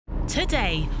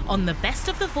Today on the Best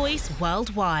of the Voice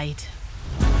Worldwide.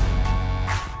 The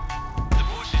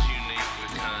voice is unique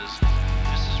because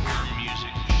this is where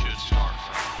music should start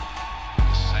from.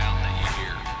 The sound that you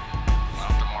hear,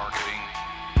 not the marketing,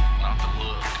 not the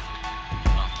look,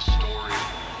 not the story,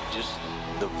 just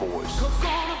the voice.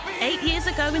 8 years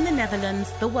ago in the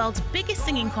Netherlands, the world's biggest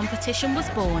singing competition was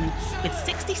born, with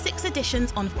 66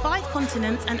 editions on 5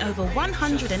 continents and over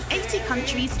 180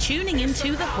 countries tuning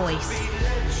into The Voice.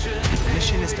 The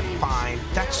mission is to find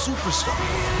that superstar.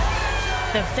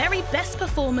 The very best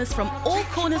performers from all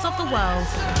corners of the world.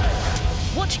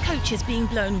 Watch coaches being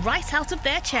blown right out of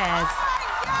their chairs.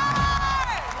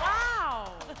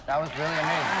 Wow! That was really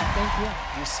amazing. Thank you.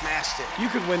 You smashed it. You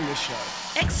could win this show.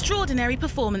 Extraordinary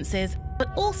performances, but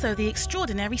also the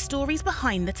extraordinary stories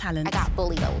behind the talent. I got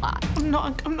bullied a lot. I'm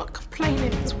not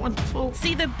complaining. It's wonderful.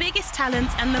 See the biggest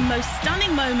talents and the most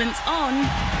stunning moments on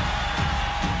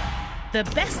the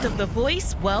Best of the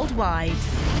Voice Worldwide.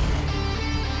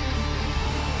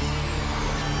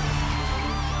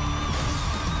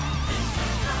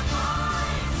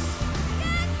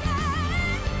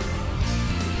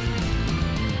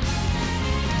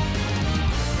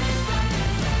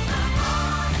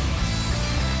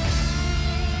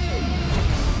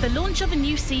 The launch of a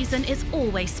new season is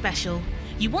always special.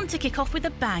 You want to kick off with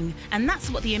a bang, and that's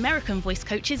what the American voice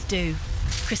coaches do.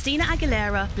 Christina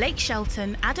Aguilera, Blake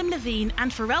Shelton, Adam Levine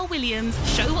and Pharrell Williams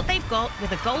show what they've got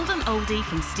with a golden oldie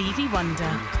from Stevie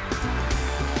Wonder.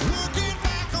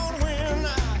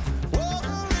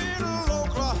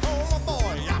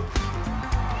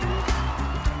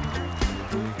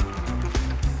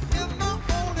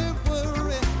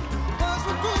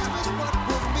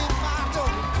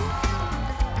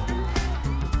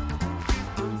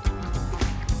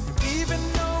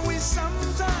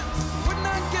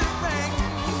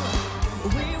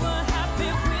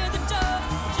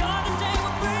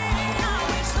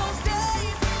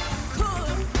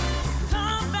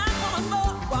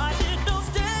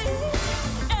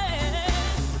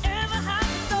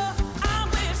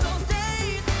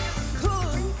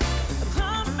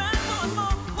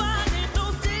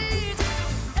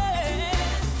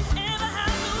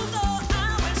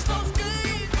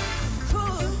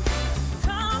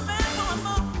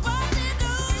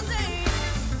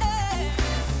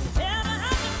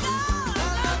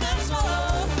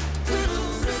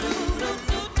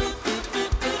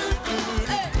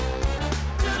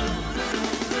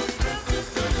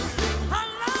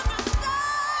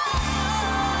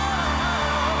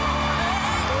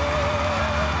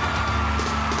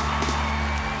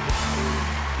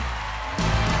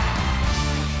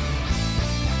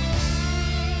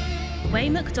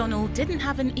 McDonald didn't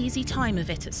have an easy time of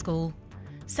it at school.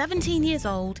 17 years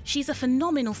old, she's a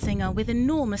phenomenal singer with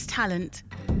enormous talent.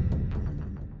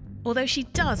 Although she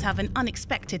does have an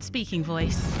unexpected speaking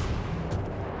voice.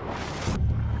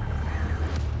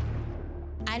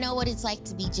 I know what it's like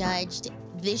to be judged.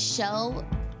 This show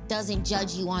doesn't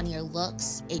judge you on your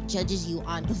looks. It judges you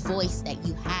on the voice that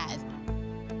you have.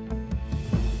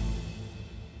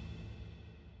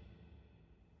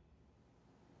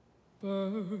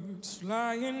 Birds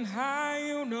flying high,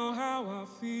 you know how I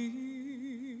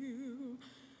feel.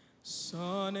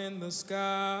 Sun in the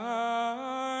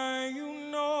sky, you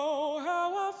know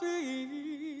how I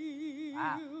feel.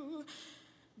 Wow.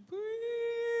 Breeze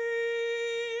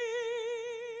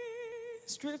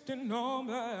drifting on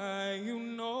by, you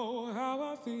know how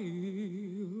I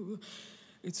feel.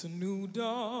 It's a new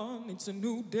dawn, it's a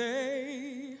new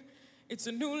day, it's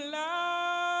a new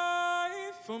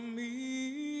life for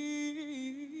me.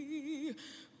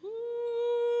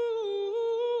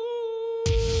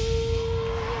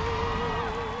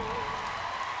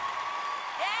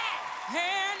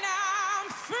 And I'm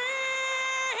feeling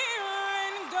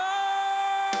good.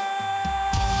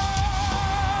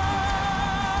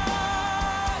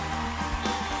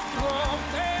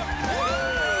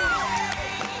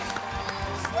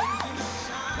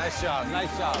 Nice job,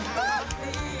 nice job.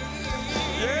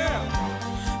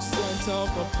 Yeah. Scent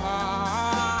of the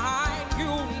pine, you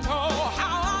know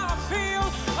how I feel.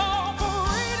 Oh,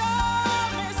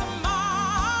 freedom is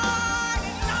mine,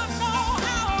 and I know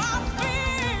how I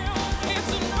feel. It's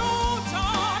a new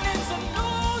dawn, it's a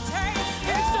new day,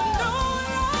 it's a new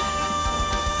life.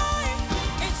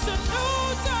 It's a new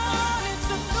dawn, it's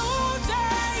a new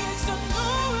day, it's a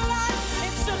new life.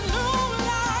 It's a new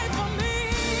life for me.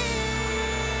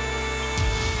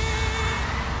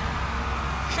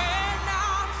 And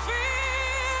I'm feeling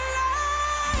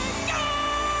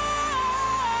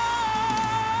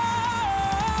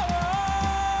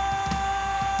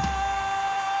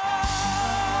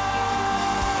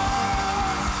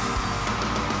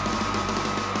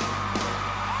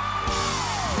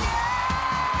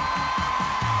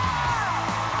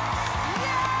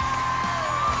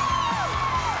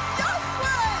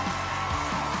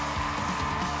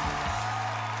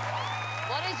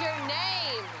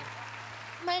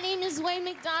My name is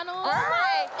McDonald. All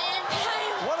right.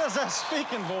 And What is that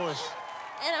speaking voice?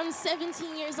 I'm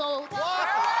 17 years old. Oh, my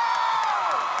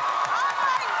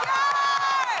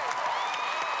God!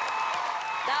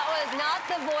 That was not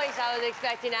the voice I was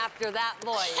expecting after that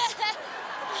voice.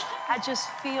 I just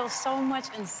feel so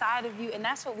much inside of you, and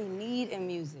that's what we need in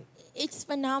music. It's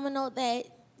phenomenal that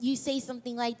you say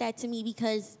something like that to me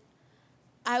because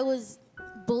I was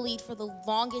bullied for the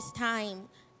longest time,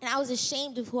 and I was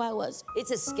ashamed of who I was. It's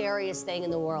the scariest thing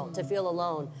in the world to feel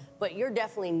alone, but you're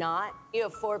definitely not. You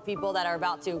have 4 people that are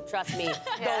about to, trust me,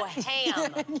 go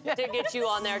ham to get you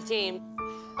on their team.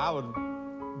 I would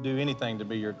do anything to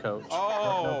be your coach.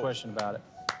 Oh. No question about it.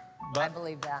 I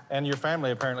believe that. And your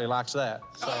family apparently likes that.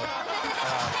 So, Let's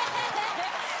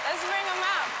bring them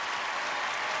out.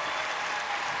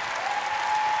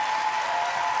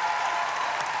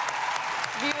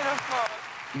 Beautiful.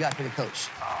 You got to pick a coach.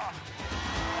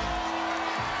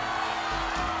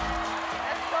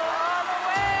 Let's go all the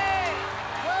way.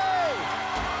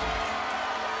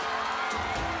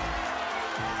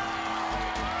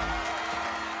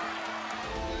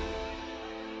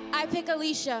 I pick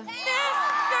Alicia. This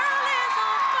girl is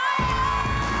on fire.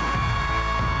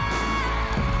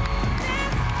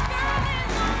 This girl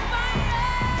is on fire.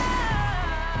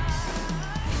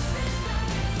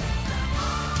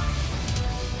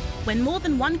 When more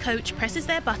than one coach presses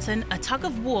their button, a tug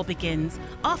of war begins.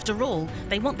 After all,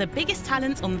 they want the biggest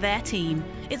talent on their team.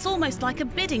 It's almost like a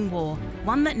bidding war,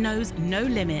 one that knows no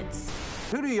limits.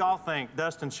 Who do y'all think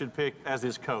Dustin should pick as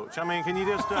his coach? I mean, can you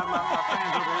just, my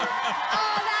fans over here?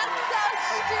 Oh, that's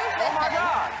so stupid. Oh, my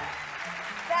God.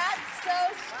 That's so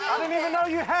stupid. I didn't even know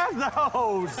you had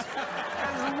those.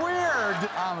 That's weird.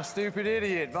 I'm a stupid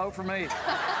idiot. Vote for me.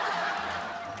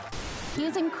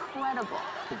 He's incredible.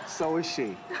 So is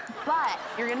she. But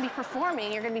you're going to be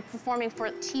performing. You're going to be performing for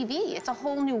TV. It's a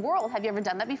whole new world. Have you ever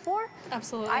done that before?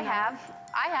 Absolutely. I have.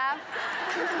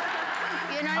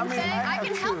 You know what I'm saying? I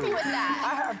can help you with that.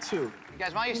 I have too. You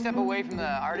guys, why don't you step away from the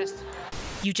artist?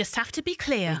 You just have to be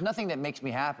clear. There's nothing that makes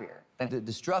me happier than the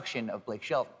destruction of Blake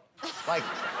Shelton. Like,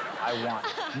 I want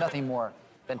nothing more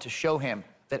than to show him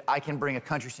that I can bring a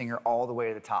country singer all the way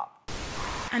to the top.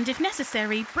 And if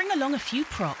necessary, bring along a few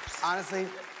props. Honestly,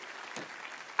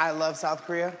 I love South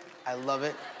Korea. I love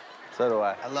it. So do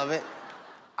I. I love it.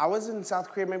 I was in South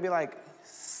Korea maybe like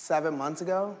 7 months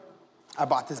ago. I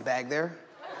bought this bag there.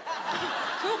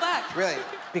 Cool bag. Really,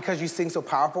 because you sing so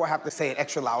powerful, I have to say it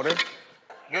extra louder.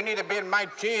 You need to be in my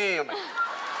team.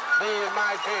 Be in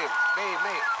my team. Be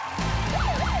me.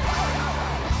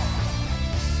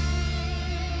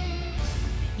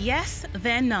 Yes,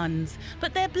 they're nuns,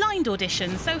 but they're blind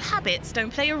auditions, so habits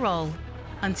don't play a role.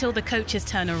 Until the coaches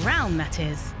turn around, that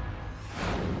is.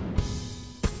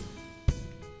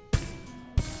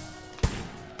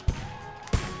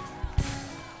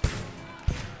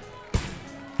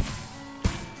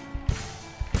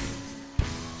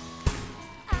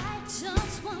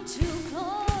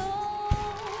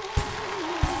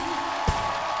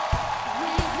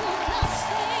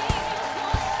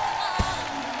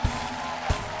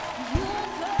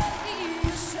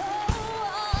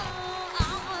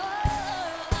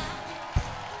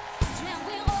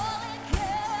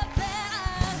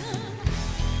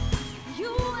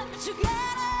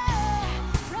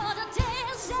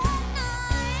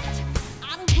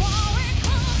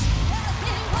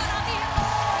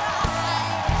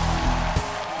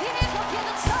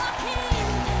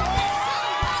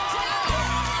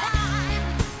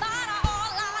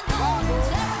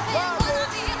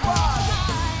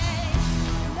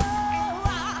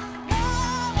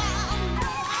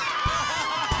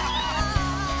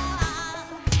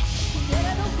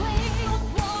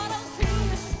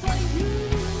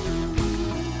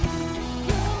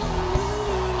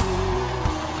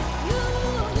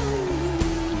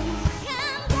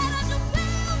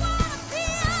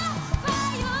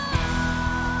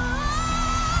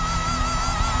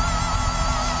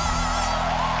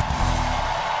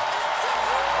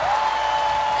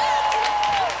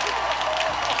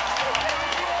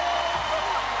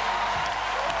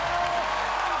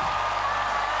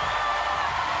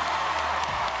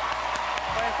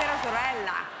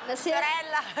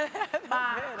 Sorella.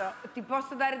 Ma ti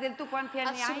posso dare del tu quanti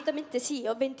anni hai? Assolutamente sì,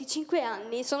 ho 25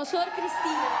 anni, sono suor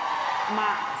Cristina.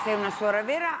 Ma sei una suora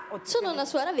vera o Sono una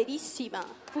suora verissima.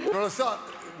 Non lo so,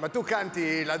 ma tu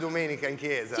canti la domenica in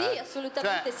chiesa? Sì,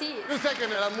 assolutamente Cioè, sì. Tu sai che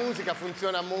nella musica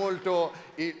funziona molto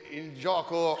il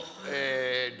gioco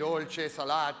dolce,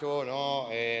 salato, no?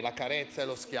 La carezza e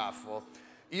lo schiaffo.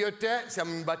 Io e te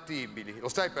siamo imbattibili, lo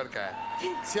sai perché?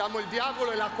 Siamo il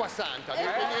diavolo e l'acqua santa, devi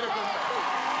venire con me.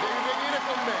 Devi venire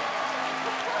con me.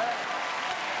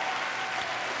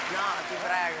 No, ti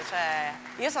prego, cioè,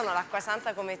 io sono l'acqua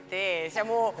santa come te,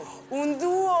 siamo un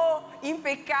duo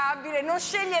impeccabile, non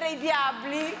scegliere i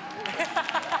diabli.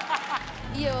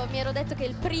 Io mi ero detto che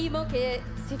il primo che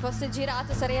si fosse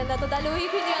girato sarei andato da lui,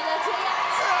 quindi ho andato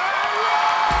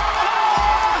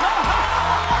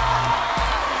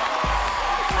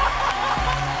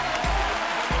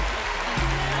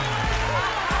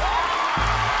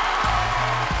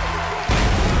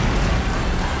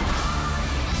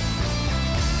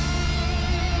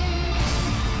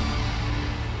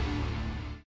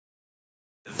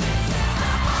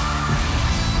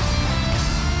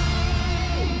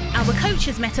Our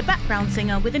coaches met a background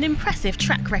singer with an impressive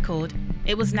track record.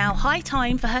 It was now high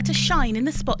time for her to shine in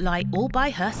the spotlight all by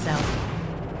herself.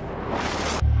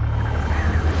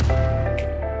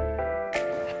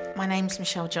 My name's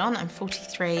Michelle John, I'm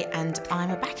 43 and I'm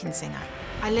a backing singer.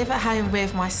 I live at home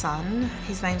with my son.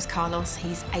 His name's Carlos,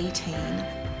 he's 18.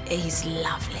 He's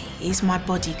lovely, he's my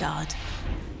bodyguard.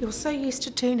 You're so used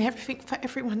to doing everything for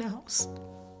everyone else,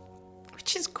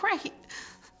 which is great.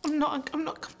 I'm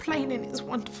not complaining, it's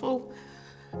wonderful.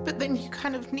 But then you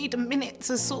kind of need a minute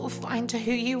to sort of find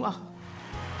who you are.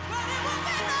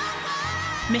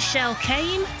 Michelle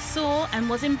came, saw and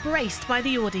was embraced by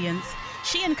the audience.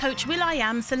 She and coach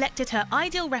will.i.am selected her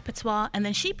ideal repertoire and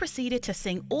then she proceeded to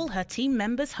sing all her team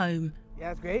members home. Yeah,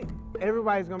 that's great.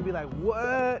 Everybody's gonna be like,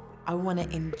 what? I want to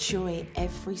enjoy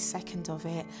every second of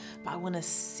it, but I want to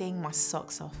sing my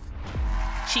socks off.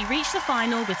 She reached the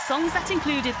final with songs that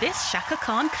included this Shaka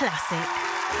Khan classic.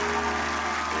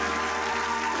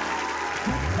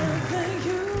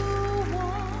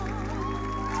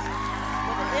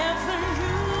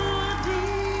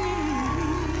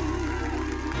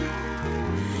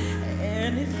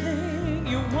 Anything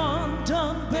you want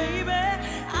done, baby,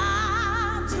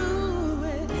 I'll do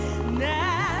it naturally,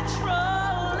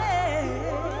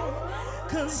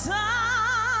 'cause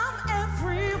I'm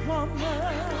every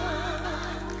woman.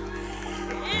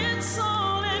 It's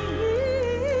all in me.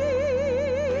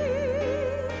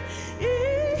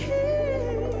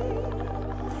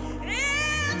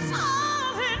 It's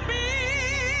all in me.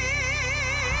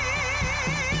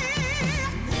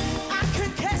 I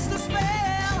can cast the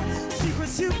spell,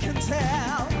 secrets you can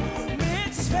tell.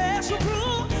 It's a special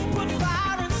groove, put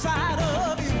fire inside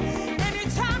of you.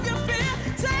 Anytime you feel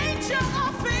danger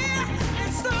or fear,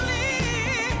 instantly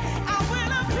I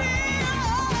will appear.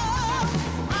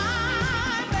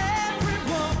 I'm every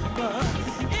woman,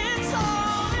 it's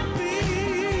all in me.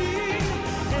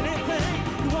 Anything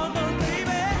you want,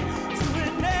 baby, do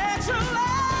it naturally.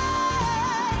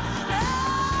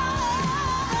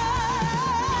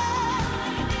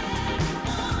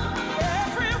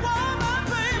 Every woman,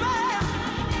 baby,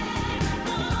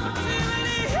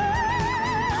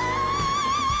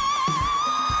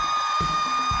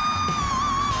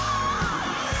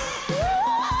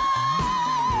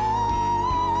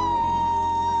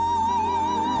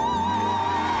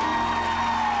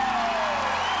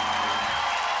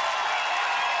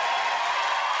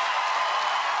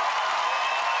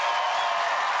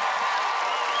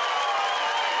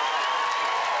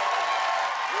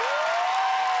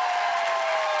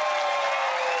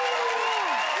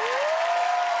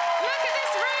 Look at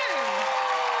this room.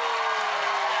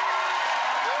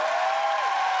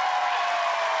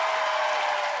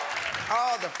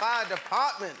 Oh, the fire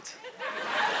department.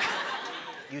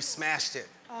 You smashed it.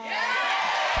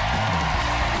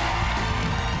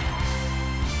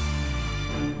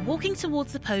 Walking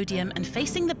towards the podium and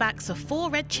facing the backs of 4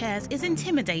 red chairs is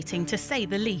intimidating to say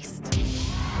the least.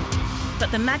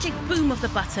 But the magic boom of the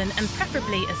button, and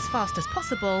preferably as fast as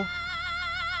possible,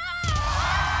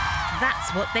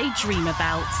 that's what they dream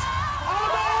about.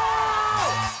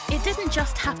 It didn't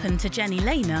just happen to Jenny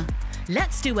Lehner.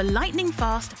 Let's do a lightning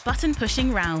fast button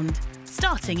pushing round,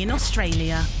 starting in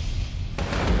Australia.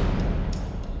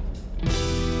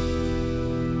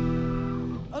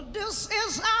 This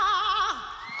is our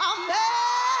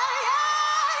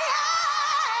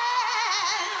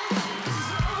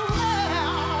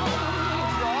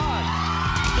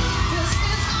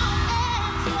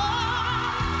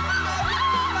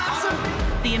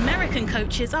The American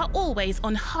coaches are always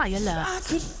on high alert. I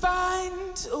could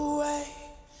find a way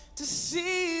to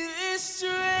see this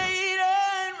straight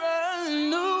and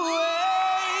run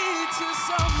away to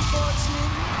some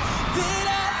fortune that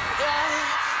I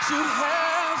should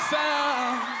have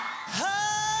found.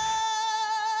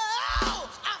 Oh,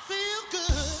 I feel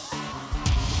good.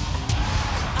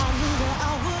 I knew that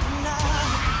I would not.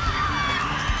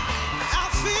 I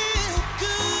feel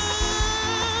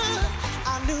good.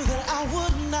 I knew that I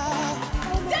would not.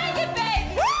 Take it,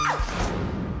 babe!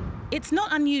 It's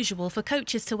not unusual for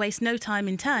coaches to waste no time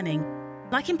in turning,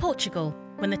 like in Portugal,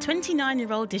 when the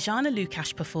 29-year-old Dejana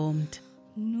Lukas performed.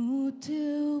 No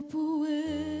teu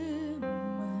poema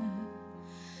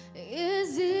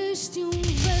existe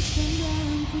verso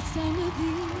branco sem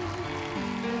medir.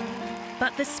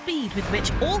 But the speed with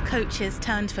which all coaches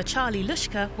turned for Charly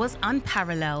Luske was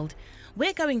unparalleled.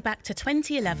 We're going back to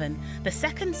 2011, the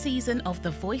second season of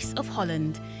The Voice of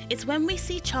Holland. It's when we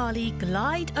see Charly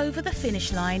glide over the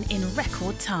finish line in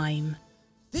record time.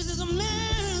 This is a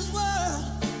man's world.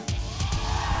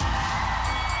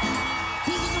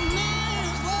 This is a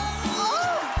man's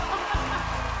world.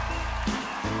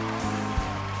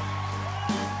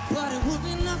 But it would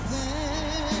be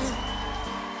nothing,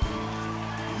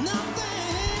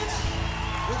 nothing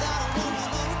without a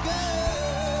woman or a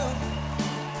girl.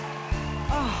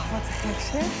 Oh, wat te gek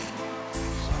zeg.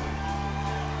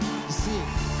 You see,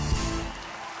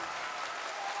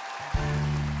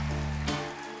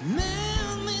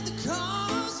 man made the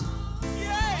cars,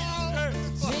 yeah,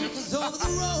 take us over the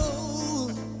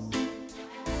road.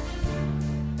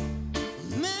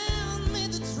 Man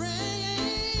made the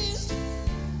trains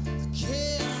to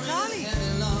carry heavy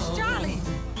load. Charly.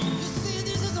 You see,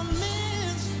 this is a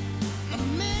man's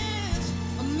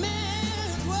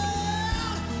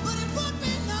world, but it would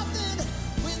be nothing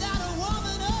without a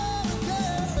woman or a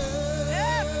girl.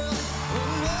 Yep.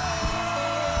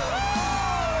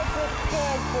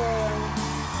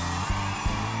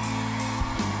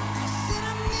 I said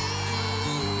I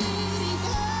need you,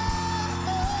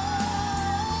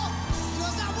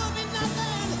 'cause I would be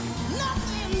nothing,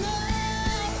 nothing, no.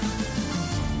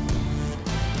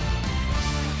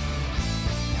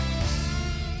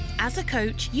 As a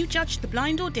coach, you judge the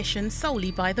blind audition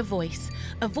solely by the voice.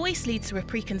 A voice leads to a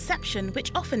preconception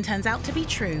which often turns out to be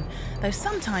true, though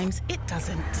sometimes it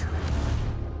doesn't.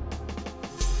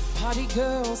 Party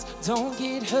girls, don't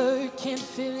get hurt, can't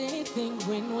feel anything,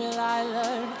 when will I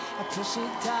learn? I push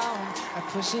it down, I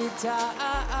push it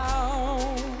down.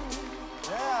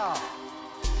 Yeah.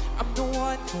 I'm the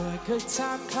one for a good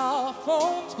time call,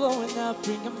 phone's blowing up,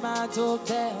 ringing my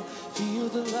doorbell. Feel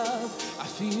the love, I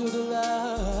feel the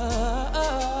love.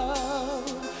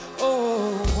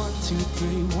 Oh, 1, 2,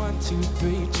 3, 1, 2,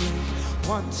 3, drink.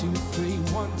 1, 2, 3,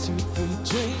 1, 2, 3,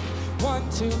 drink. 1,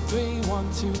 2, 3,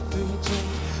 1, 2, 3, drink.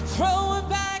 Throw it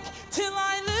back till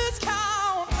I lose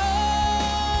count.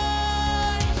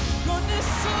 I'm gonna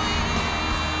swing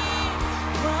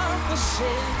from the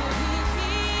chandelier,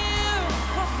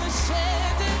 from the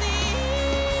chandelier.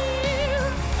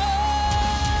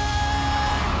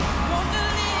 I'm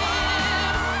gonna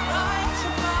live like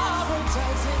tomorrow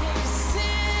doesn't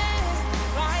exist,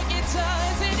 like it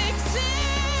doesn't exist.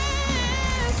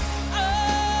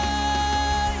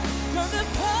 I'm gonna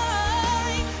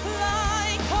fight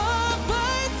like a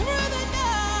bird through the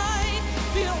night,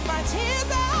 feel my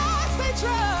tears as they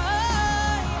dry.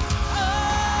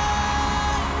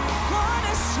 I'm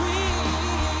gonna swing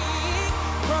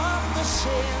from the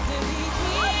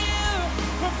chandelier,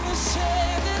 from the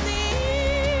chandelier.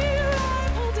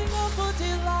 I'm holding on for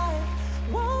dear life,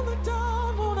 while the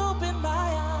dawn won't open my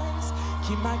eyes.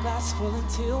 Keep my glass full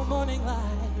until morning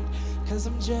light, 'cause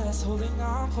I'm just holding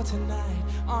on for tonight,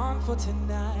 on for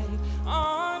tonight,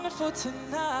 on for tonight.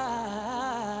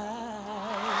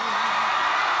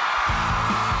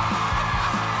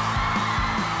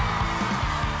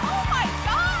 Oh my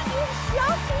God, you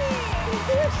shocked me.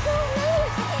 You're so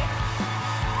amazing.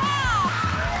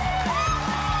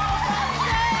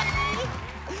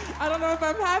 I don't know if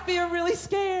I'm happy or really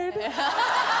scared.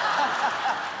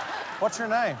 What's your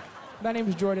name? My name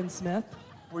is Jordan Smith.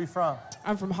 Where are you from?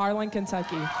 I'm from Harlan,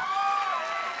 Kentucky.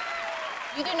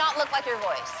 You do not look like your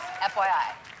voice,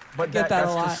 FYI. But get that a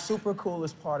that's lot. the super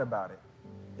coolest part about it,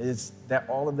 is that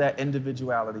all of that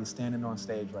individuality standing on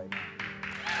stage right now.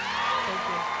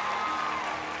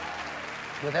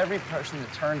 With every person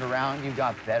that turned around, you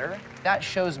got better. That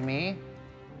shows me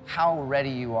how ready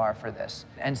you are for this.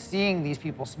 And seeing these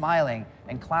people smiling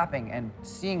and clapping and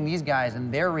seeing these guys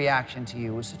and their reaction to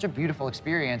you was such a beautiful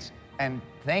experience. And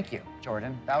thank you,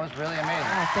 Jordan. That was really amazing.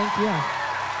 Oh, thank you.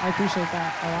 I appreciate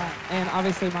that a lot. And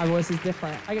obviously my voice is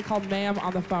different. I get called ma'am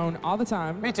on the phone all the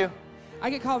time. Me too. I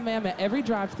get called ma'am at every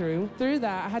drive-through. Through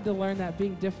that, I had to learn that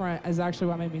being different is actually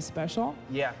what made me special.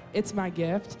 Yeah. It's my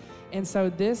gift. And so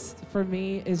this, for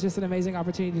me, is just an amazing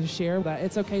opportunity to share that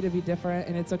it's okay to be different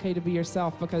and it's okay to be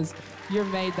yourself because you're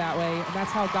made that way. And that's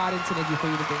how God intended you for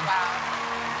you to be.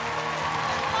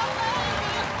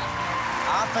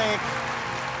 I think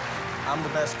I'm the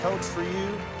best coach for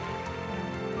you.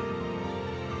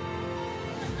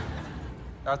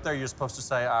 Out there, you're supposed to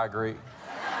say, I agree.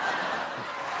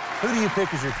 Who do you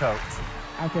pick as your coach?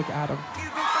 I pick Adam.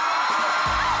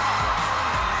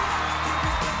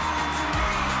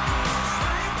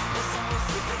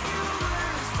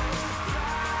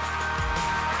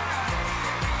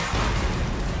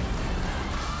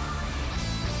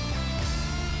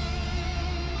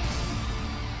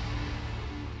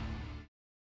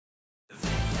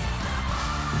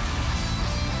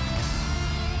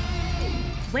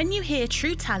 When you hear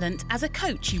true talent, as a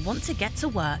coach, you want to get to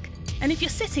work. And if you're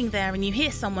sitting there and you hear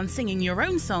someone singing your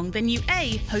own song, then you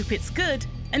A, hope it's good,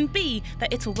 and B,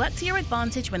 that it'll work to your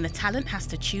advantage when the talent has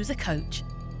to choose a coach.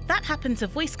 That happened to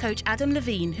voice coach Adam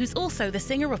Levine, who's also the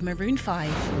singer of Maroon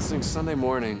 5. Let's sing Sunday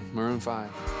Morning, Maroon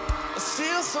 5.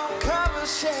 Still some cover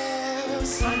shells,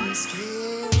 some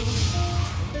skill.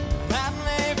 That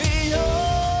may be yours.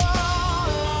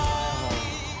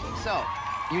 So,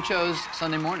 you chose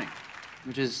Sunday Morning,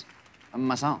 which is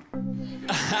my song.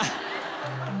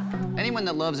 Anyone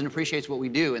that loves and appreciates what we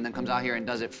do and then comes out here and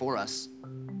does it for us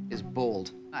is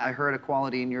bold. I heard a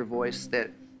quality in your voice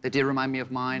that did remind me of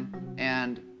mine,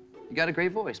 and you got a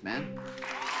great voice, man.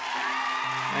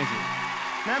 Thank you.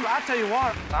 Man, but I tell you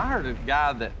what, I heard a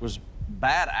guy that was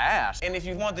badass. And if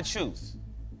you want the truth,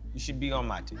 you should be on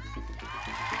my team.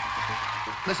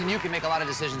 Listen, you can make a lot of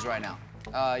decisions right now.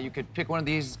 You could pick one of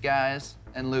these guys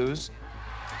and lose,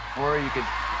 or you could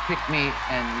pick me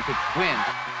and you could win.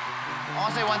 I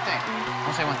want to say one thing. I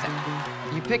want to say one thing.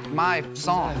 You picked my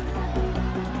song.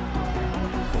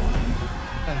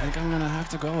 I think I'm gonna have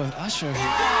to go with Usher.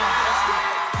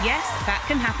 Yes, that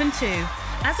can happen too.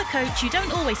 As a coach, you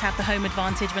don't always have the home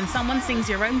advantage when someone sings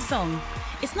your own song.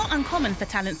 It's not uncommon for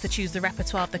talents to choose the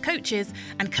repertoire of the coaches,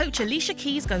 and coach Alicia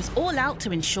Keys goes all out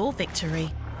to ensure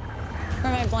victory. For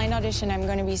my blind audition, I'm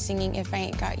going to be singing If I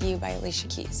Ain't Got You by Alicia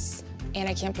Keys. And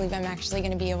I can't believe I'm actually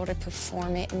going to be able to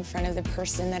perform it in front of the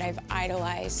person that I've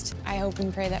idolized. I hope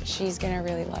and pray that she's going to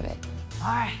really love it. All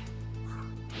right.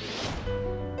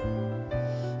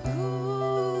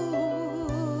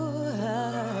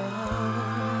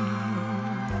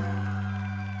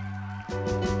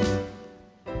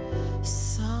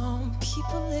 Some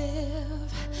people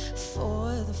live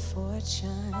for the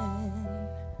fortune.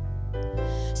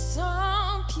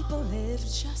 Some people live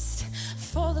just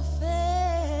for the fame.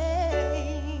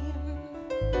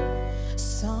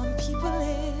 Some people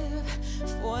live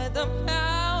for the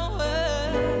power.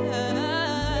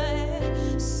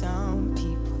 Some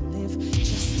people live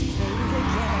just to play the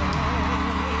game.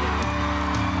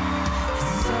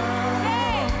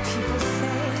 Some people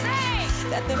say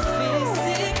that the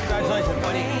physical Congratulations,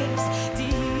 buddy. ways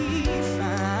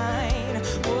define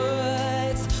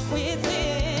what's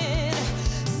within.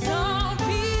 Some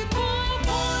people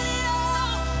want it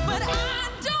all, but I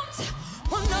don't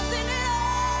want nothing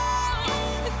at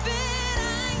all. If it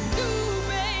ain't you,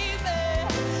 baby,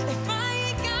 if I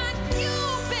ain't got you,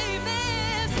 baby.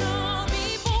 Some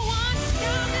people want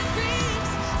diamond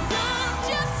rings, some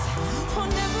just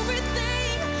want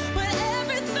everything, but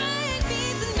everything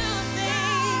means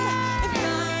nothing if I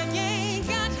ain't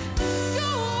got you.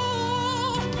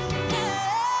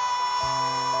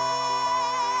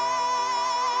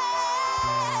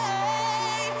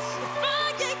 If I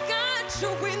ain't got you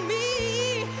with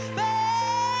me,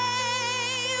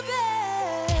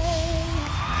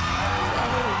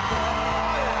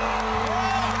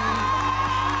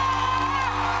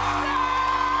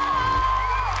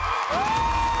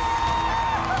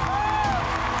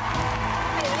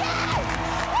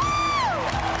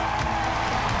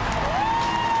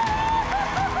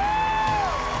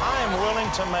 I am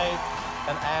willing to make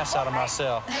an ass out of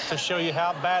myself to show you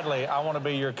how badly I want to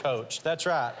be your coach. That's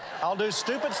right. I'll do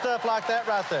stupid stuff like that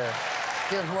right there.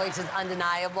 Your voice is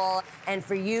undeniable, and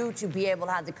for you to be able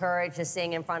to have the courage to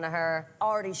sing in front of her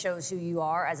already shows who you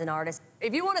are as an artist.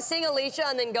 If you want to sing Alicia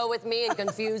and then go with me and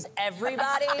confuse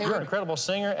everybody... You're an incredible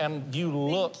singer, and you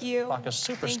look like a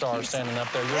superstar standing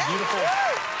up there. You're beautiful.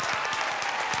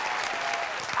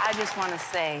 I just want to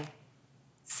say,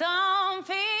 some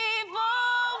people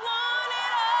want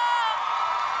it all.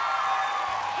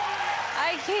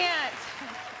 I can't,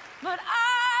 but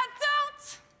I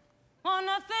don't want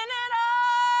nothing at all.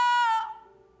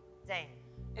 Dang.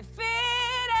 If it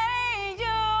ain't you,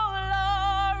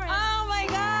 Lord. Oh my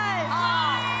God. I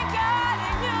ain't got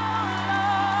it, you,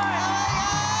 Lord.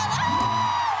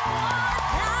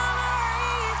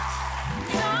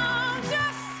 Some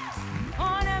just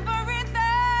want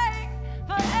everything,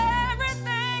 but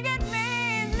everything it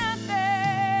means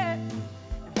nothing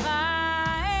if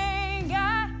I ain't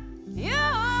got you.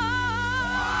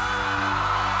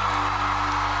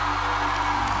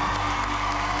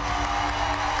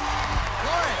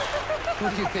 Who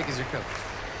do you pick as your coach?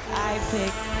 I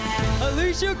picked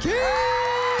Alicia Keys.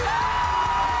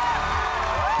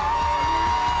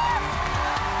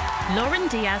 Lauren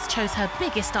Diaz chose her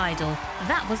biggest idol.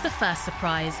 That was the first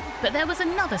surprise, but there was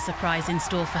another surprise in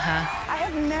store for her. I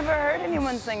have never heard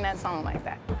anyone sing that song like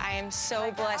that. I am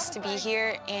so blessed to be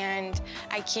here, and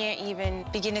I can't even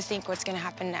begin to think what's going to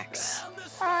happen next. Oh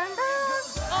my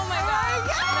God.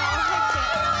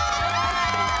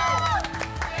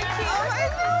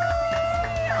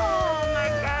 Oh my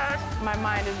gosh. My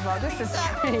mind is blown. This is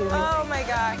crazy. Oh my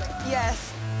God.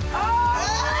 Yes.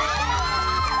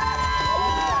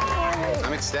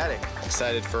 I'm ecstatic.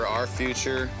 Excited for our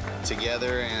future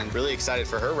together and really excited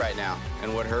for her right now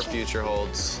and what her future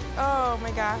holds. Oh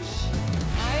my gosh.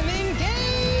 I'm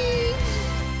engaged.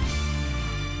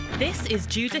 This is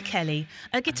Judah Kelly,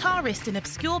 a guitarist in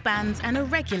obscure bands and a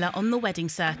regular on the wedding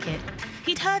circuit.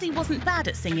 He'd heard he wasn't bad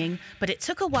at singing, but it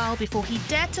took a while before he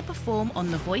dared to perform on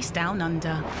The Voice Down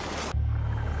Under.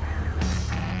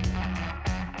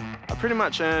 I pretty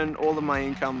much earn all of my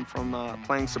income from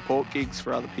playing support gigs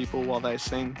for other people while they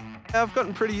sing. I've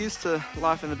gotten pretty used to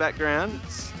life in the background.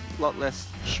 It's a lot less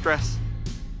stress.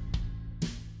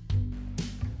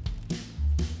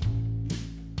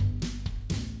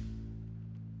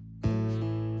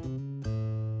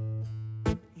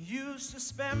 Used to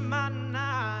spend my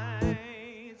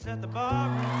nights at the bar.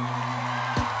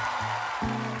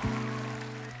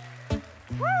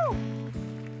 Woo!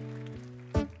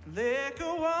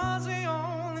 Liquor was the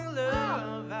only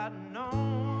love I'd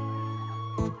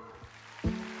known.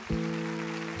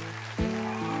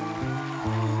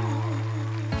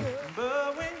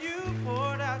 But when you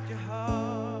poured out your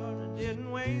heart and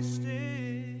didn't waste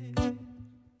it,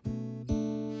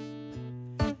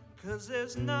 'cause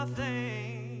there's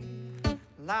nothing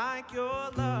like your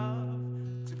love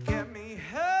to get me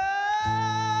hurt.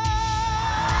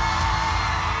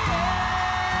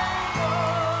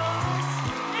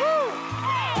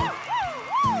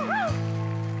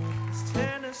 It's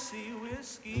Tennessee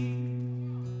whiskey.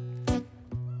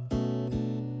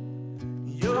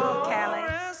 You're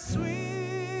as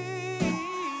sweet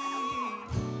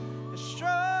as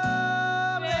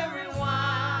strawberry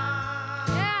wine.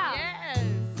 Yeah. Yes.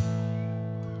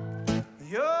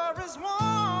 You're as warm.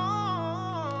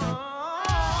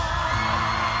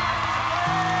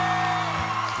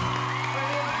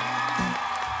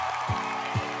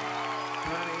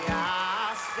 Honey, I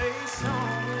stay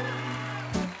strong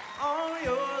on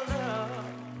your love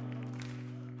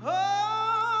all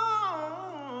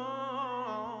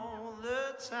the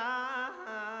time.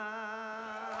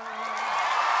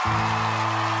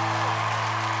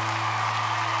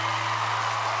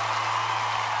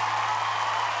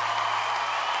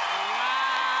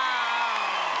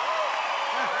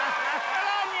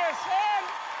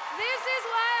 This is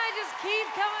why I just keep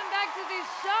coming back to this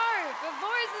show. The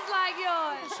voices like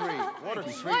yours. Sweet. What a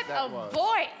treat What that a was.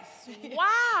 voice.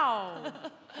 Wow.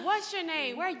 What's your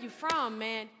name? Where are you from,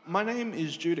 man? My name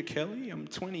is Judah Kelly. I'm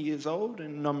 20 years old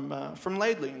and I'm from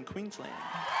Laidley in Queensland.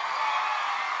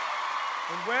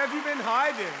 And where have you been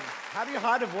hiding? How do you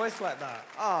hide a voice like that?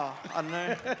 Oh, I don't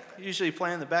know. Usually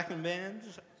play in the backing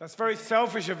bands. That's very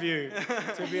selfish of you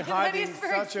to be hiding is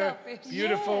very such a selfish.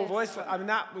 beautiful Yes. voice. I mean,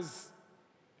 that was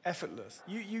effortless.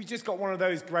 You just got one of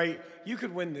those great, you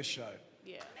could win this show.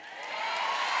 Yeah.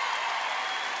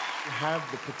 You have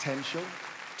the potential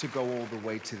to go all the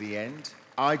way to the end.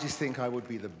 I just think I would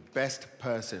be the best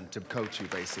person to coach you,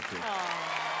 basically.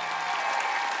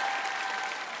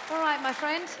 All right, my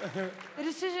friend. The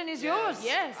decision is yours.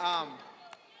 Yes. Yeah.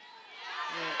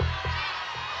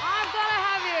 I'm gonna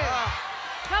have you.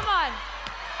 Come on.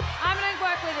 I'm gonna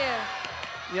work with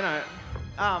you. You know,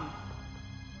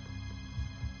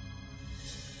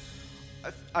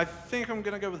 I think I'm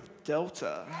gonna go with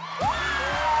Delta.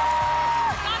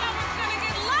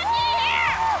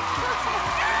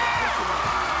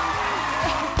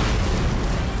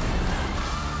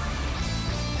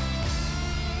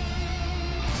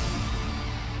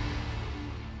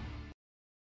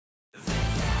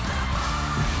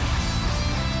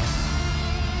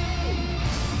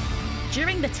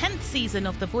 During the 10th season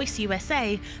of The Voice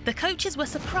USA, the coaches were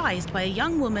surprised by a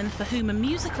young woman for whom a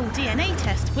musical DNA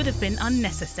test would have been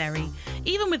unnecessary.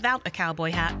 Even without a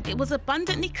cowboy hat, it was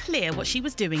abundantly clear what she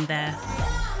was doing there.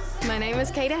 My name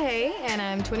is Kata, and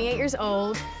I'm 28 years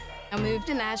old. I moved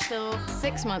to Nashville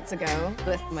 6 months ago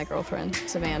with my girlfriend,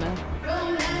 Savannah.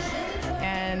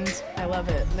 And I love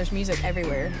it. There's music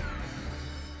everywhere.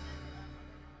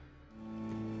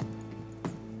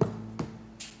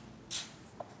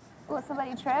 Will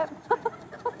somebody trip?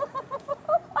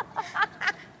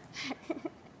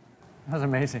 That was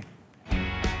amazing.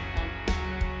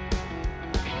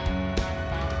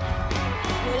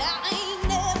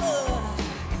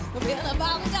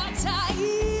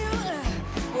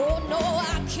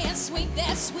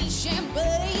 that sweet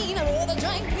champagne. I'd rather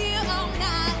drink beer all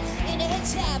night in a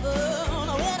tavern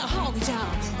or in a honky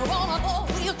tonk or on a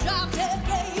four-wheel drive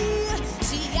tailgate.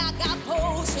 See, I got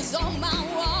posters on my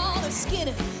wall, the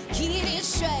skinny kitty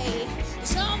straight.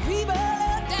 Some people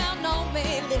look down on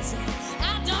me. Listen,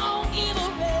 I don't give a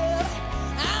rip.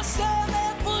 I stand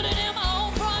there putting him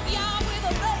on front yard with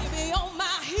a baby on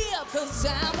my hip, 'cause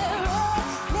I'm a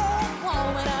redneck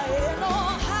woman. I ain't no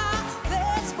high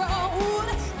that's broad.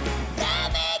 Let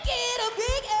me get a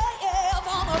big AF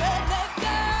on the redneck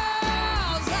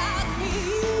girls like me.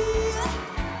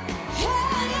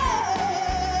 Yeah, yeah,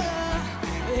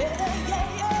 yeah, yeah,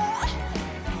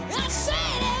 yeah. I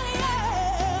said it, yeah.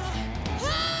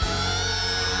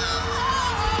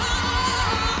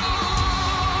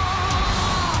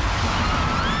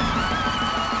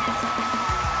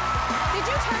 Did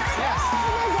you turn? Yes.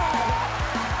 Oh my God.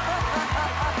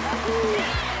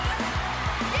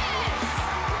 Yes.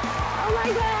 Oh my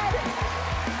God.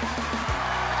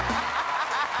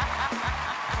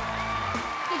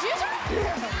 Did you turn?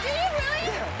 Yeah. Did you really?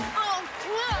 Yeah. Oh,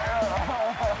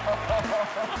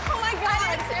 oh my God.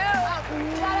 I did too.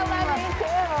 Gotta love me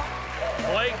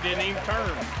too. Blake didn't even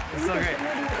turn. It's so great.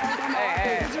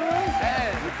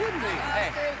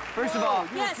 Hey, first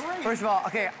of all,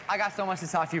 okay, I got so much to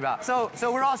talk to you about. So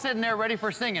we're all sitting there ready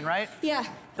for singing, right? Yeah.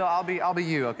 So I'll be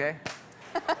you, okay?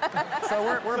 So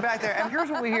we're back there, and here's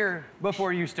what we hear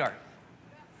before you start.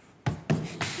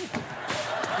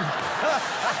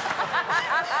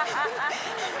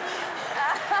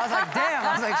 I was like, damn.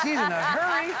 I was like, she's in a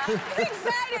hurry. I'm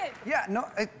excited. Yeah, no,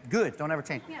 good. Don't ever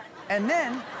change. Yeah. And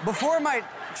then, before my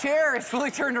chair is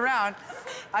fully turned around,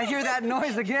 I hear that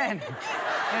noise again.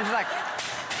 And it's like...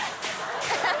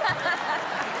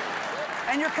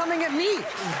 And you're coming at me.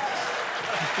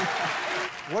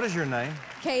 What is your name?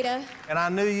 Kata. And I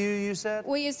knew you said?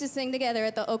 We used to sing together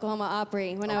at the Oklahoma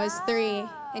Opry when I was 3,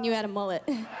 and you had a mullet.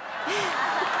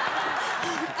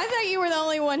 I thought you were the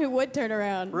only one who would turn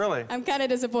around. Really? I'm kind of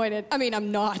disappointed. I mean,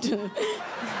 I'm not.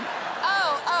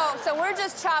 Oh, so we're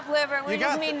just chopped liver. We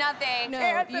just mean nothing. No,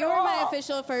 you were my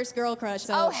official first girl crush.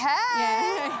 So. Oh, hey!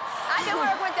 Yeah. I can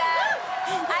work with that.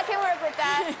 I can work with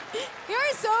that.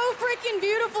 You're so freaking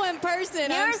beautiful in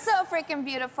person. You're so freaking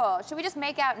beautiful. Should we just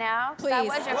make out now? Please. That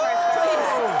was your first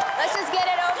girl. Let's just get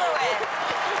it over with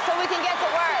so we can get to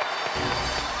work.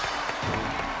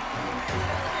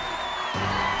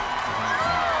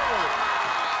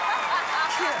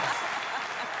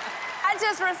 I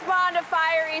just respond to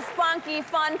fiery, spunky,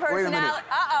 fun personality.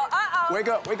 Uh-oh. Wake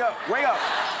up, wake up, wake up.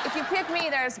 If you pick me,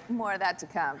 there's more of that to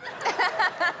come.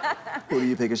 Who do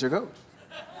you pick as your coach?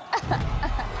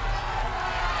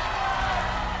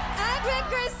 I pick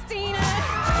Christina.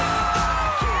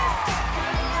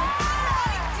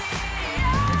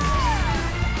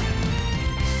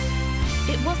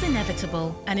 It was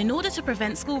inevitable, and in order to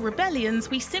prevent school rebellions,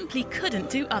 we simply couldn't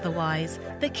do otherwise.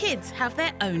 The kids have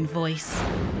their own voice.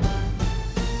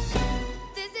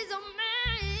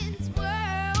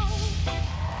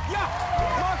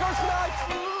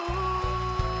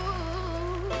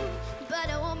 But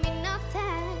I won't be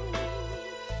nothing,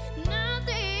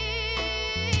 nothing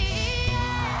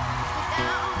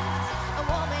without a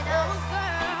woman or a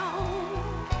girl.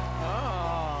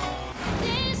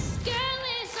 This girl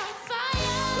is on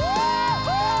fire.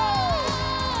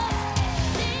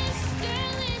 This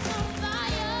girl is on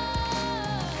fire.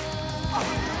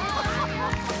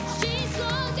 She's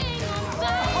looking on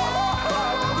fire.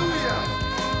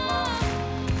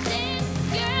 This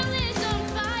girl is on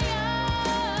fire.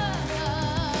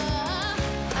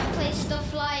 I play stuff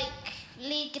like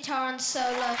lead guitar and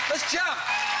solo. Let's jump.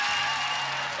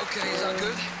 Okay, is that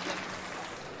good?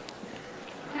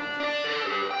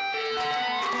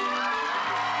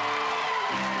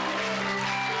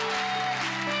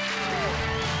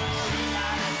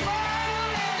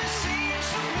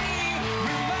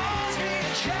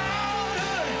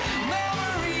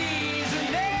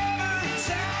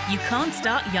 You can't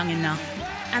start young enough.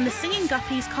 And the singing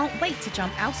guppies can't wait to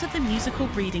jump out of the musical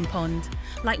breeding pond,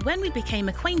 like when we became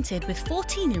acquainted with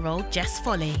 14-year-old Jess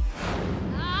Foley.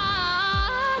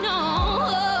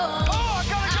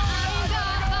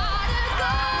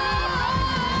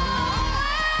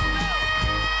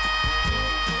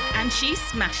 And she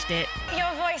smashed it.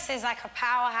 Your voice is like a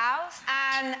powerhouse,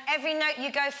 and every note you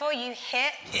go for, you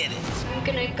hit. I'm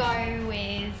gonna go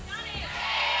with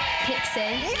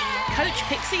Pixie. Coach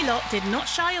Pixie Lott did not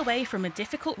shy away from a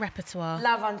difficult repertoire.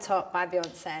 Love on Top by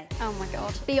Beyonce. Oh my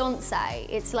God. Beyonce,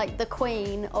 it's like the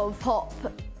queen of pop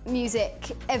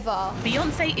music ever.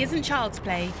 Beyonce isn't child's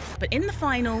play, but in the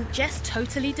final, Jess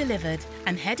totally delivered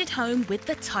and headed home with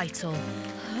the title.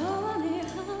 Honey,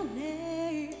 honey,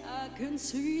 can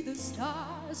see the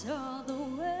stars all the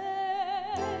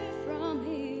way from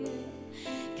here.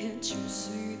 Can't you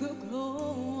see the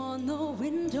glow on the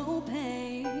window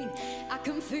pane? I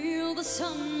can feel the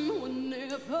sun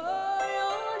whenever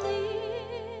you're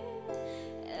near.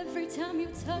 Every time you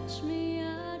touch me,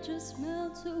 I just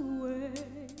melt away.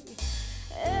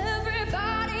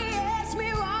 Everybody asks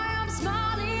me why I'm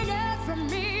smiling at from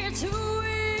ear to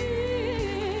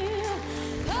ear.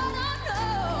 But I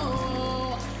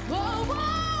know, whoa,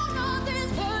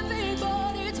 nothing's perfect,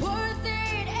 but it's worth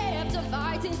it after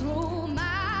fighting through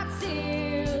my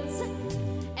tears.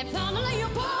 And finally you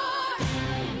put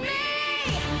me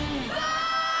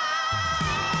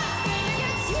first. Baby,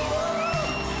 it's you.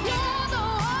 You're the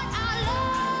one I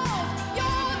love.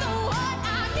 You're the one I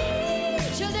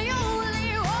need. You're the only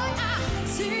one I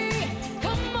see.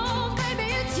 Come on, baby,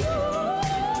 it's you.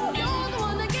 You're the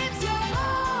one that gives your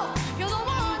all. You're the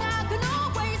one I can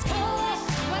always call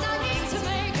when I need to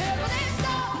make everything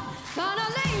stop.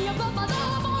 Finally, you put my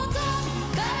love on top.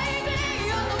 Baby,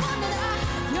 you're the one that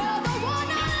you're the one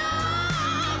I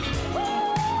love.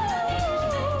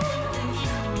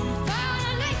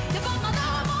 Finally, you put my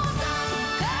love on top.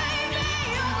 Baby,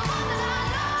 you're the one that I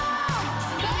love.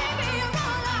 Baby, you're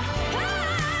all I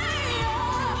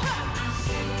have.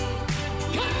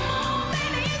 Come on,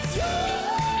 baby, it's you.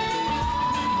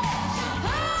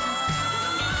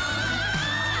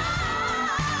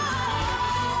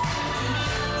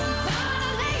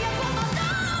 Finally, you put my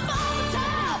love on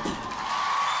top.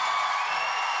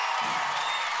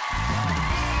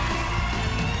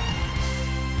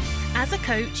 As a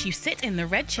coach, you sit in the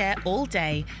red chair all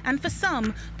day, and for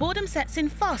some, boredom sets in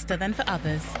faster than for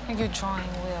others. I think you're drawing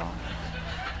Will.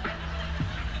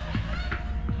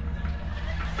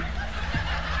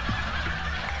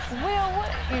 Will,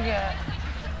 what you got?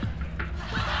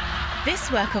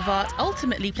 This work of art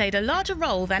ultimately played a larger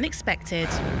role than expected.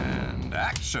 And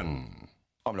action.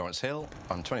 I'm Lawrence Hill,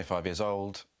 I'm 25 years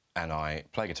old, and I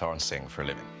play guitar and sing for a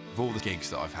living. Of all the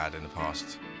gigs that I've had in the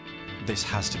past, this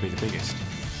has to be the biggest.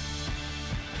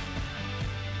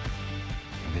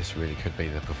 This really could be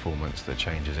the performance that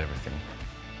changes everything.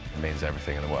 It means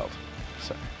everything in the world,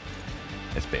 so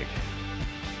it's big.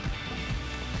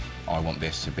 I want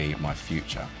this to be my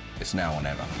future. It's now or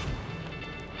never.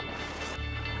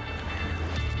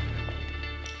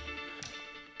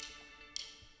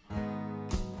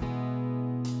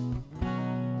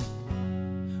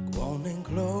 Go on and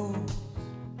close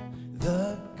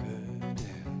the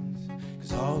curtains,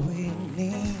 'cause all we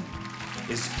need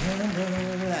is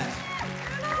candlelight.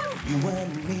 You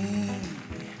and me,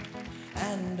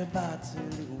 and a bottle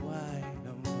of wine.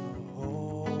 I'm gonna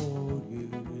hold you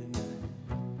tonight.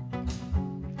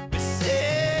 We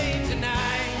say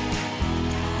tonight,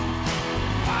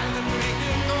 find the break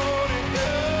of morning,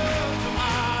 girl,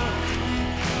 tomorrow.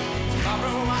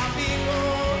 Tomorrow I'll be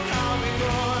gone,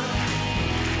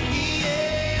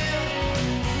 yeah.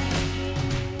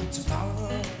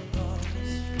 Tomorrow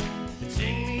comes,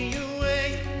 take me away,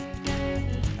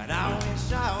 and I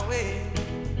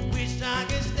wish I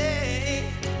could stay.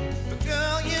 But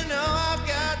girl, you know I've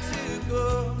got to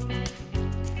go.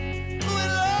 But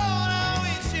Lord, I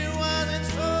wish it wasn't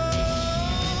so.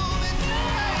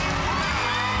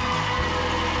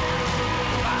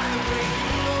 By the way you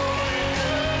know it,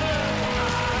 girl,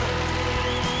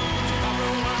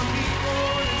 tomorrow I'll be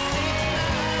going to see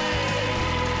tonight.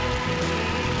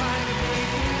 By the way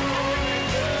you know it,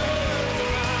 girl,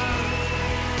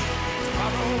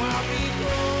 tomorrow I'll be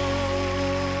going.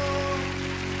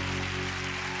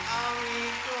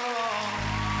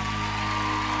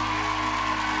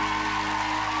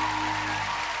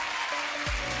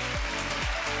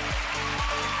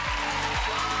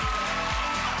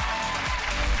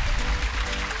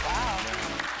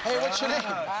 Hey, what's your name?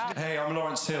 Hey, I'm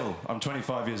Lawrence Hill. I'm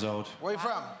 25 years old. Where you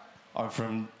from? I'm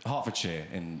from Hertfordshire,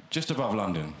 just above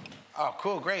London. Oh,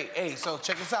 cool, great. Hey, so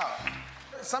check this out.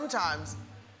 Sometimes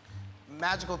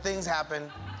magical things happen,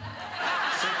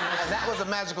 and that was a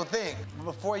magical thing.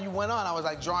 Before you went on, I was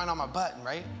like drawing on my button,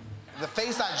 right? The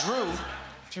face I drew,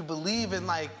 if you believe in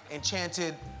like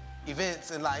enchanted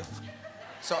events in life,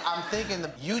 so I'm thinking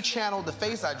that you channeled the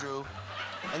face I drew,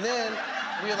 and then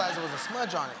realized there was a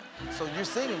smudge on it. So you're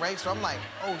singing, right? So I'm like,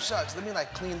 oh shucks, let me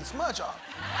like clean the smudge off.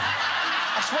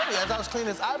 I swear to you, as I was cleaning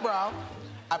his eyebrow,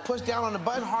 I pushed down on the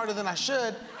button harder than I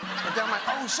should, but then I'm like,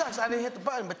 oh shucks, I didn't hit the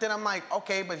button. But then I'm like,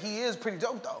 okay, but he is pretty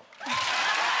dope though. So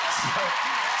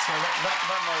that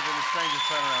might have been the strangest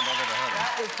turnaround I've ever heard of.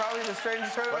 That is probably the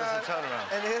strangest turnaround. What is the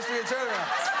turnaround? In the history of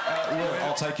turnarounds.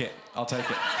 I'll take it. I'll take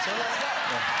it. So let's go.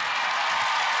 Yeah.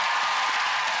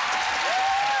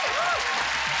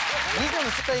 We're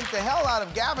gonna spank the hell out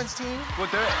of Gavin's team. We'll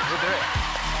do it. We'll do it.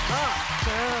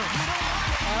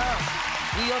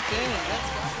 We up in it. Let's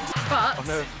go. But I've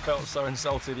never felt so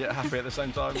insulted yet happy at the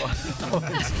same time.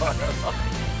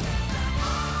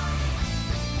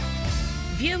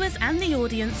 viewers and the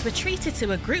audience were treated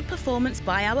to a group performance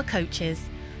by our coaches.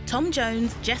 Tom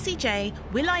Jones, Jessie J,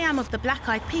 will.i.am of the Black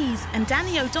Eyed Peas and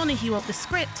Danny O'Donoghue of The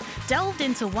Script delved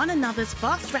into one another's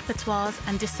vast repertoires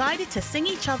and decided to sing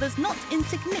each other's not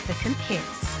insignificant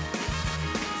hits.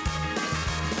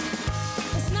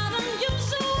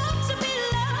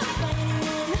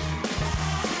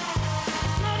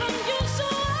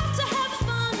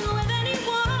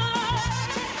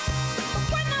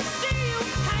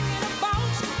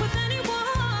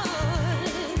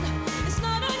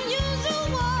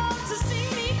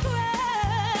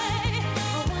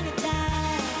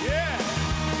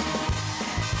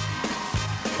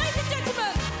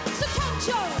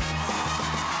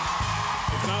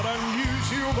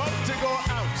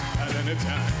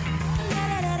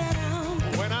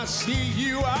 When I see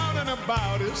you out and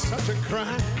about, it's such a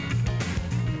crime.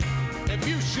 If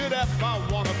you should ever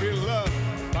want to be loved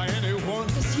by anyone,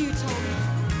 it's you,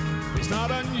 Tom. It's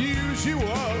not unusual.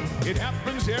 It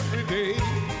happens every day,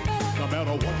 no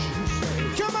matter what you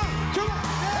say. Come on, come on.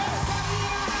 Everybody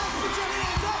in the house, put your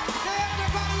hands up.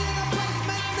 Everybody in the place,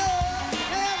 make noise.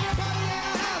 Everybody in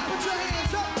the house, put your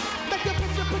hands up. Make a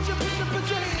picture, put your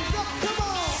hands up. Come on.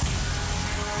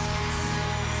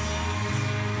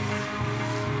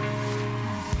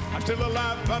 I'm still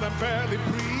alive, but I'm barely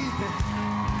breathing.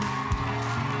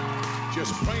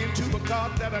 Just praying to a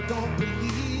God that I don't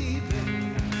believe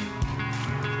in.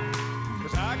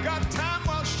 'Cause I got time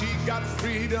while she got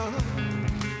freedom.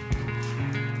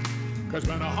 'Cause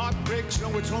when a heart breaks, no,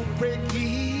 it won't break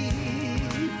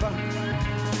even.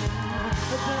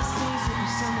 The best things in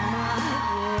some of my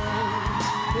world.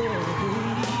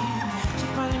 She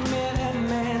finally met that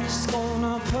man that's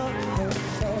gonna put her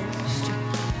first.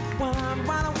 When I'm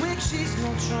wide awake, she's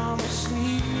no trauma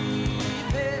sleeping.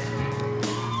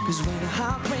 'Cause when a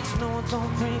heart breaks, no, it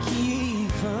don't break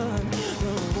even.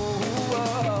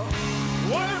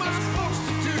 What am I supposed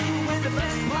to do when the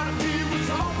best part of me was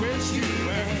always you?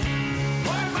 And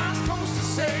what am I supposed to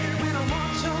say when I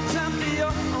want your time to be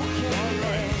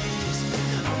okay?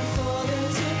 I'm falling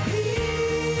to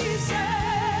pieces.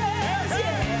 Yeah.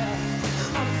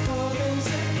 I'm falling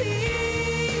to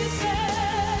pieces.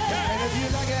 And if you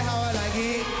like it how I like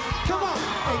it, come on.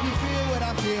 If you feel what I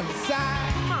feel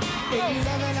inside, if you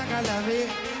love it like I love it,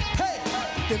 hey,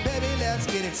 then baby, let's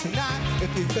get it tonight. If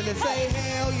you feel it, say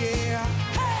hell yeah.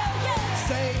 Hell yeah.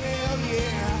 Say hell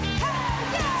yeah. Hell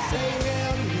yeah. Say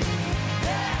hell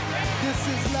yeah. This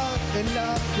is love and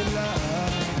love and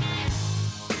love.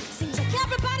 Seems like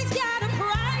everybody's got a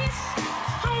price.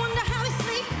 I wonder how they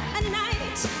sleep at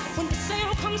night. When the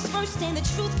sale comes first and the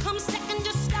truth comes second,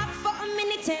 just stop for a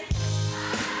minute and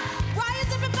why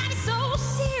is everybody so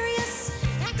serious?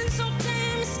 Acting so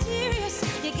damn mysterious.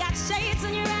 You got shades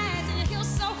in your eyes and you feel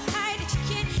so high that you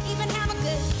can't even have a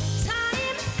good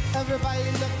time. Everybody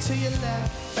look to your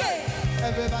left. Yeah.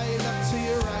 Everybody look to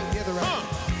your right. Yeah, the right.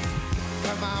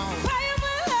 Come on. Paying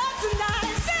with love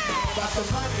tonight. Say. About the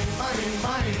money, money,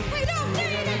 money. We don't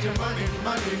need it. Your money,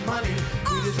 money, money.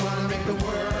 We just wanna make the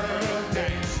world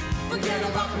dance. Forget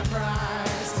about the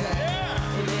price tag.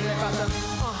 Forget about the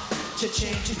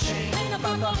cha-ching, cha-ching. Ain't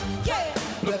about the, yeah.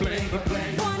 Bling,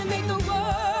 bling. Wanna make the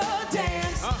world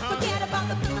dance. Forget about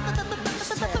the price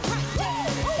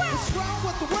tag. What's wrong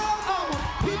with the world, mama?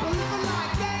 People living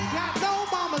like they ain't got no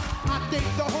mamas. I think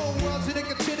the whole world's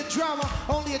addicted to the drama.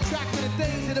 Only attracted to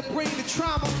things that'll bring the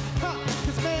trauma.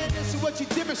 'Cause man, this is what you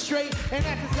demonstrate. And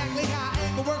that's exactly how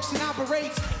anger works and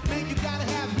operates. Man, you gotta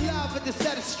have love and to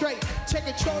set it straight. Take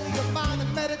control of your mind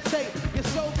and meditate. Your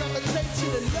soul gravitates to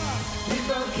the love.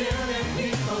 People killing,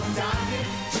 people dying.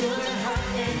 Children hurt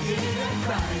and even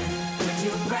crying. When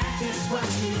you practice what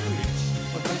you preach,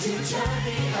 but you turn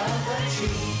the other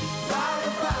cheek.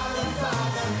 Father, Father,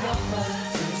 Father, help us.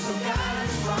 Send some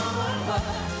guidance from above.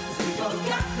 People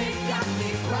got me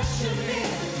questioning.